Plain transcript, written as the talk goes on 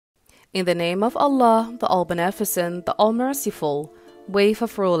In the name of Allah, the All-Beneficent, the All-Merciful. Wave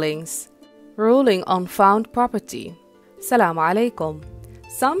of Rulings. Ruling on found property. Assalamu alaikum.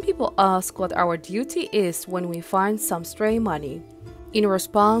 Some people ask what our duty is when we find some stray money. In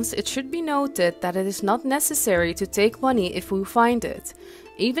response, it should be noted that it is not necessary to take money if we find it.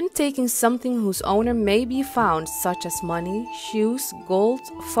 Even taking something whose owner may be found, such as money, shoes, gold,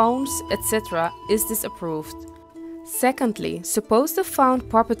 phones, etc., is disapproved. Secondly, suppose the found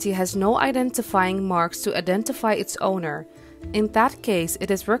property has no identifying marks to identify its owner. In that case,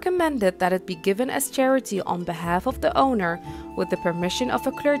 it is recommended that it be given as charity on behalf of the owner with the permission of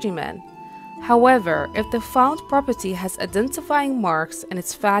a clergyman. However, if the found property has identifying marks and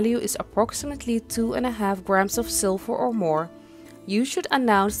its value is approximately 2.5 grams of silver or more, you should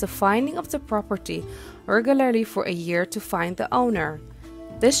announce the finding of the property regularly for a year to find the owner.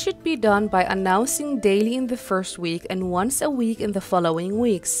 This should be done by announcing daily in the first week and once a week in the following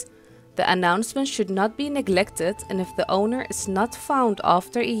weeks. The announcement should not be neglected, and if the owner is not found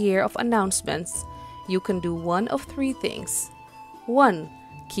after a year of announcements, you can do one of three things. 1.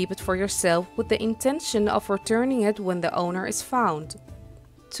 Keep it for yourself with the intention of returning it when the owner is found.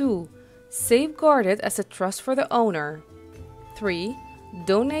 2. Safeguard it as a trust for the owner. 3.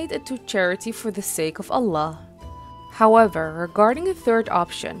 Donate it to charity for the sake of Allah. However, regarding the third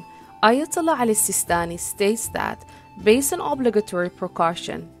option, Ayatollah Ali Sistani states that, based on obligatory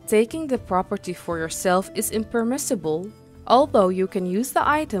precaution, taking the property for yourself is impermissible, although you can use the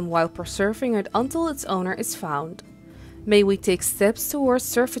item while preserving it until its owner is found. May we take steps towards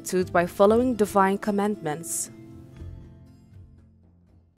servitude by following divine commandments.